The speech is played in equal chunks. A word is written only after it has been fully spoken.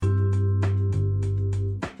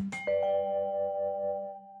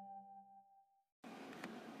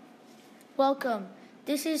Welcome.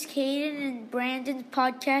 This is Caden and Brandon's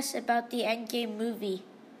podcast about the Endgame movie.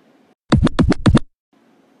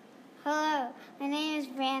 Hello, my name is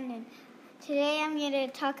Brandon. Today I'm going to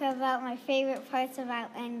talk about my favorite parts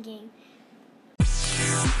about Endgame.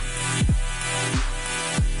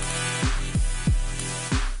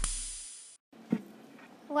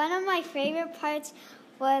 One of my favorite parts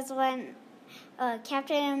was when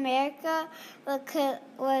Captain America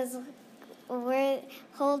was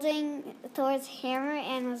holding Thor's hammer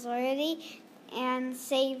and was ready and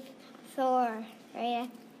saved Thor right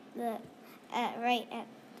at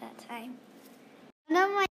that time. One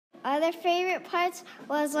of my other favorite parts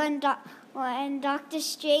was when Doctor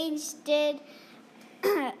Strange did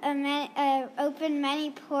open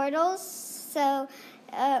many portals, so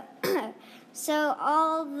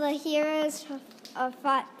all the heroes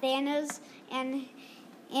fought Thanos and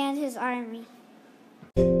his army.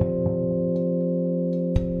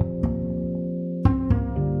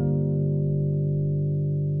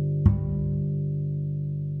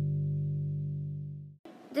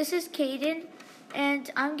 This is Caden, and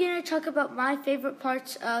I'm going to talk about my favorite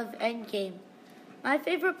parts of Endgame. My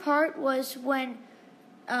favorite part was when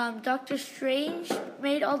Doctor Strange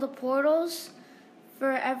made all the portals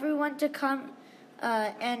for everyone to come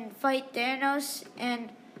and fight Thanos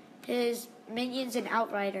and his minions and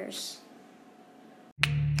Outriders.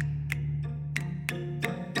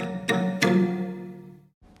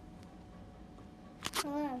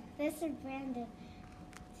 Hello, this is Brandon.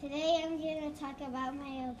 Today I'm going to talk about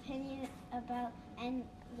my opinion about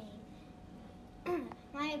Endgame.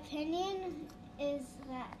 My opinion is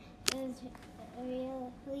that it was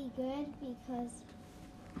really good because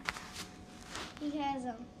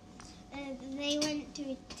they went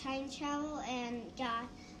through time travel and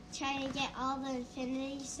trying to get all the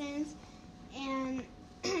Infinity Stones, and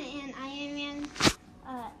Iron Man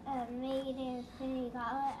made an Infinity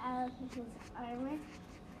Gauntlet out of his armor,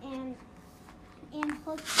 and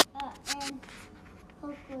Hulk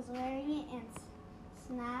was wearing it and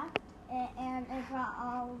snapped, and it brought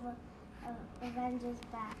all the Avengers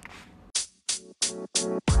back.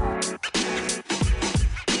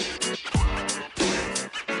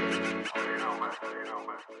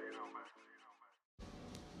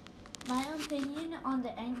 My opinion on the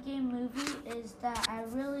Endgame movie is that I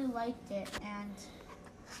really liked it, and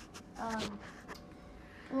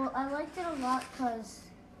I liked it a lot because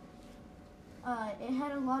it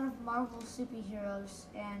had a lot of Marvel superheroes,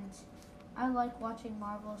 and I like watching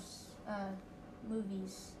Marvel's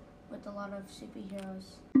movies with a lot of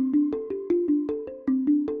superheroes.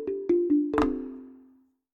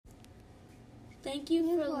 Thank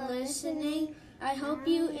you for listening. I hope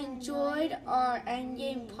you enjoyed our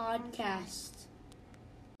Endgame podcast.